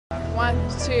1,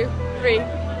 2, 3.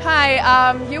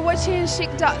 Hi, you're watching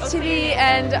CHIC.TV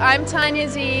and I'm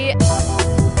Tanya D.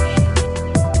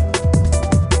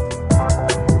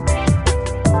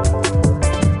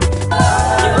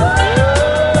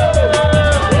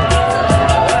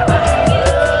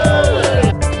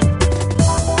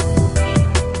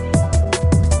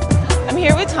 I'm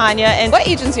here with Tanya, and what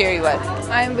agency are you with?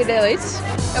 I'm with Elite.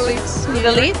 With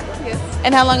Elite? Yes.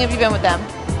 And how long have you been with them?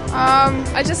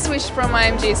 I just switched from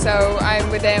IMG, so I'm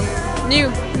with them.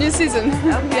 New season.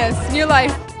 Okay. Yes, new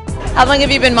life. How long have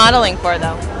you been modeling for,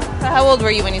 though? So how old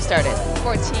were you when you started?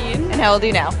 14. And how old are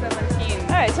you now? 17. All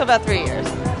right, so about 3 years.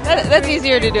 That's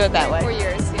easier to do it that way. 4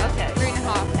 years, yeah. Okay.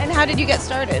 3.5. And how did you get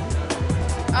started?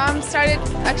 Started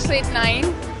actually at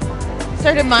 9.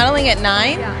 Started modeling at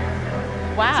 9? Yeah.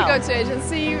 Wow. To go to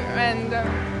agency and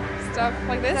stuff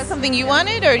like this. Is that something you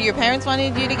wanted, or your parents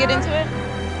wanted you to get into it?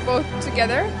 Both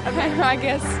together, I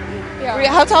guess.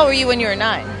 Yeah. How tall were you when you were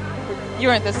 9? You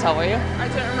weren't this tall, were you? I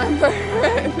don't remember.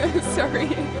 Sorry.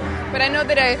 But I know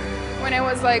that when I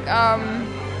was like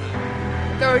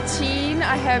 13,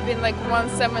 I have been like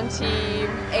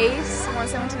 178,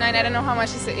 179. I don't know how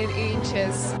much is it in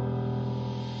inches.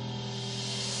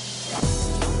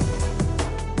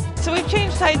 So we've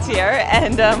changed heights here,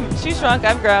 and she shrunk,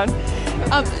 I've grown.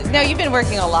 Now, you've been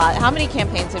working a lot. How many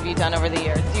campaigns have you done over the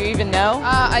years? Do you even know?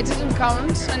 I didn't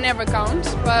count. I never count,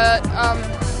 but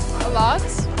a lot.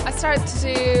 I started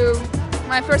to do,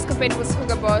 my first campaign was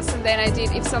Hugo Boss, and then I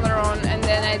did Yves Saint Laurent, and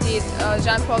then I did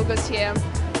Jean-Paul Gaultier,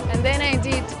 and then I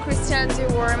did Christian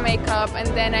Dior makeup, and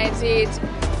then I did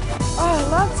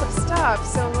lots of stuff.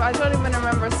 So I don't even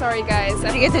remember. Sorry, guys.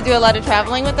 Do you get to do a lot of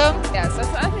traveling with them? Yes,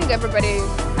 I think everybody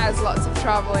has lots of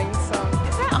traveling. So.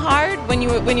 Is that hard when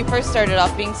you first started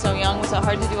off being so young? Was it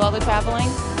hard to do all the traveling?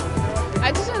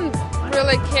 I didn't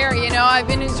really care, you know. I've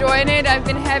been enjoying it. I've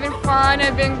been having fun.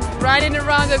 I've been riding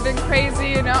around. I've been crazy,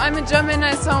 you know. I'm a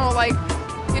Gemini, so like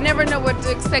you never know what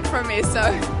to expect from me. So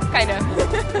kind of.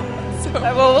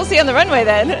 Well, we'll see on the runway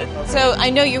then. So I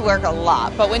know you work a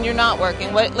lot, but when you're not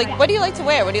working, what do you like to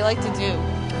wear? What do you like to do?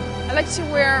 I like to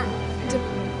wear.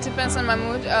 Depends on my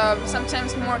mood.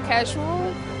 Sometimes more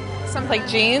casual. Something like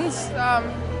jeans.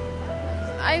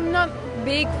 I'm not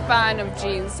big fan of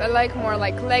jeans. I like more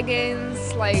like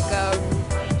leggings, like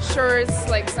shirts,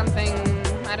 like something,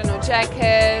 I don't know,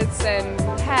 jackets and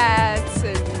hats.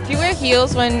 And do you wear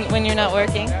heels when you're not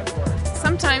working?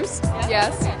 Sometimes,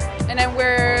 yes. And I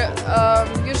wear,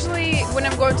 usually when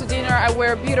I'm going to dinner, I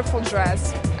wear a beautiful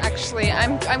dress. Actually,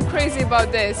 I'm crazy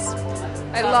about this.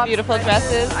 I love beautiful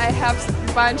dresses. I have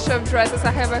a bunch of dresses.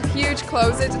 I have a huge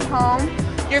closet at home.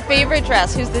 Your favorite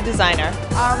dress? Who's the designer?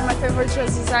 My favorite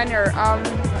dress designer. I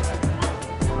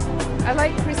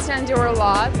like Christian Dior a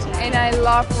lot, and I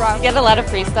love Ralph. You get a lot of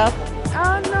free stuff?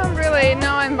 No, really.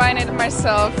 No, I'm buying it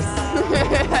myself.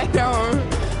 I know.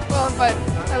 Well, but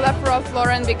I love Ralph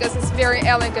Lauren because it's very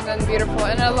elegant and beautiful,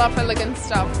 and I love elegant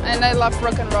stuff, and I love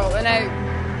rock and roll, and I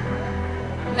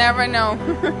never know.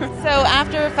 So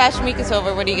after Fashion Week is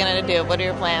over, what are you going to do? What are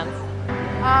your plans?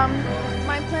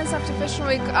 My plans after Fashion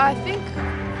Week, I think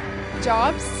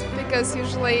jobs, because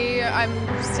usually I'm...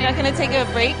 You're not going to take a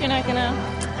break? You're not going to...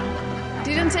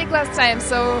 Didn't take last time,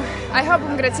 so I hope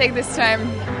I'm going to take this time.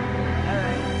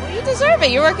 Well, you deserve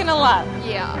it. You're working a lot.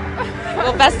 Yeah.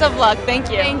 Well, best of luck. Thank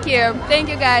you. Thank you. Thank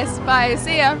you, guys. Bye.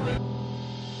 See ya.